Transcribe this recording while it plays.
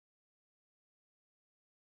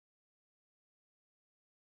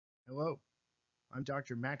Hello, I'm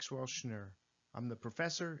Dr. Maxwell Schnur. I'm the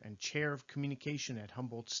professor and chair of communication at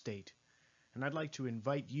Humboldt State, and I'd like to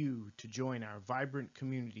invite you to join our vibrant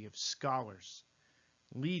community of scholars,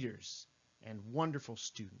 leaders, and wonderful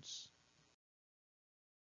students.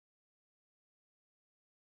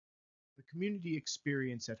 The community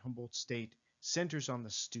experience at Humboldt State centers on the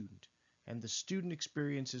student, and the student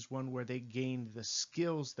experience is one where they gain the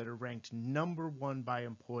skills that are ranked #1 by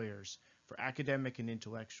employers for academic and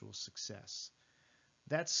intellectual success.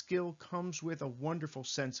 That skill comes with a wonderful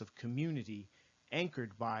sense of community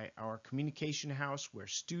anchored by our communication house where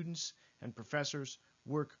students and professors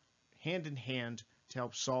work hand in hand to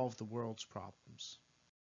help solve the world's problems.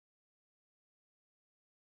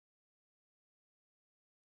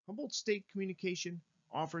 Humboldt State Communication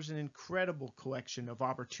offers an incredible collection of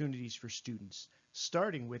opportunities for students,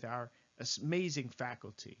 starting with our amazing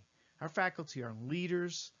faculty. Our faculty are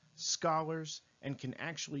leaders, scholars, and can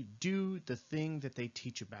actually do the thing that they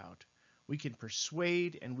teach about. We can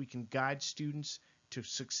persuade and we can guide students to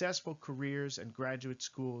successful careers and graduate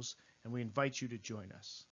schools, and we invite you to join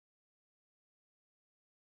us.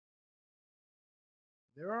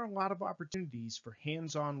 There are a lot of opportunities for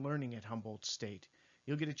hands-on learning at Humboldt State.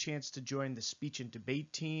 You'll get a chance to join the speech and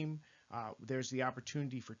debate team. There's the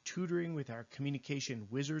opportunity for tutoring with our Communication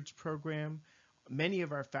Wizards program. Many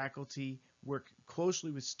of our faculty work closely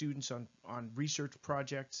with students on research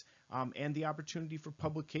projects, and the opportunity for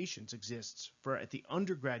publications exists at the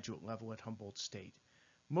undergraduate level at Humboldt State.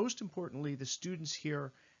 Most importantly, the students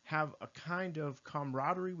here have a kind of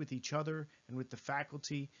camaraderie with each other and with the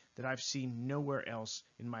faculty that I've seen nowhere else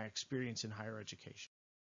in my experience in higher education.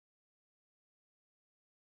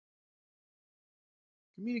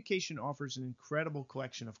 Communication offers an incredible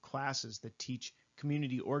collection of classes that teach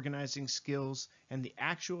community organizing skills and the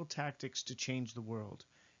actual tactics to change the world.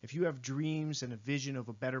 If you have dreams and a vision of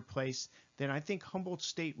a better place, then I think Humboldt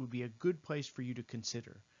State would be a good place for you to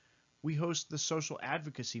consider. We host the social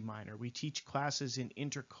advocacy minor. We teach classes in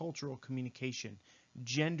intercultural communication,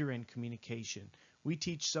 gender and communication. We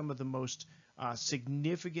teach some of the most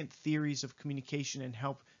significant theories of communication and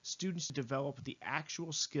help students develop the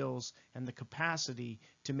actual skills and the capacity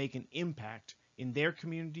to make an impact in their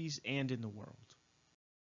communities and in the world.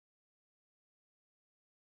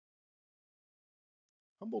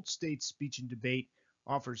 Humboldt State Speech and Debate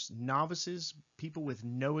offers novices, people with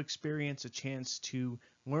no experience, a chance to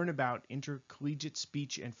learn about intercollegiate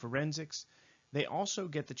speech and forensics. They also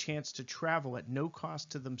get the chance to travel at no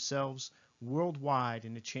cost to themselves worldwide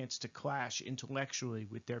and a chance to clash intellectually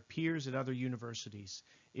with their peers at other universities.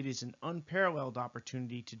 It is an unparalleled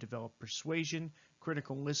opportunity to develop persuasion,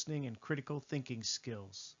 critical listening, and critical thinking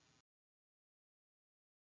skills.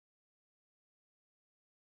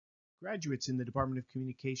 Graduates in the Department of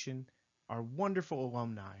Communication are wonderful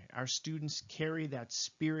alumni. Our students carry that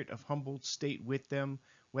spirit of Humboldt State with them,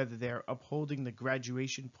 whether they're upholding the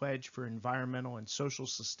graduation pledge for environmental and social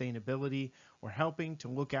sustainability or helping to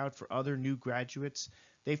look out for other new graduates.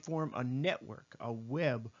 They form a network, a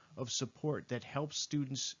web of support that helps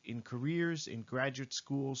students in careers in graduate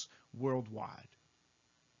schools worldwide.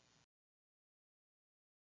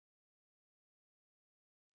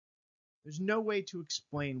 There's no way to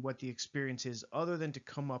explain what the experience is other than to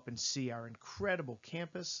come up and see our incredible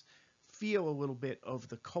campus, feel a little bit of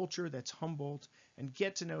the culture that's Humboldt, and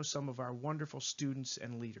get to know some of our wonderful students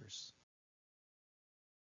and leaders.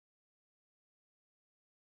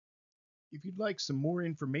 If you'd like some more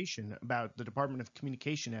information about the Department of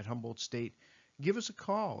Communication at Humboldt State, give us a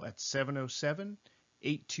call at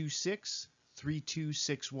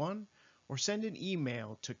 707-826-3261 or send an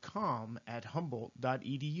email to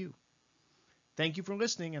com@humboldt.edu. Thank you for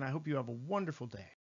listening, and I hope you have a wonderful day.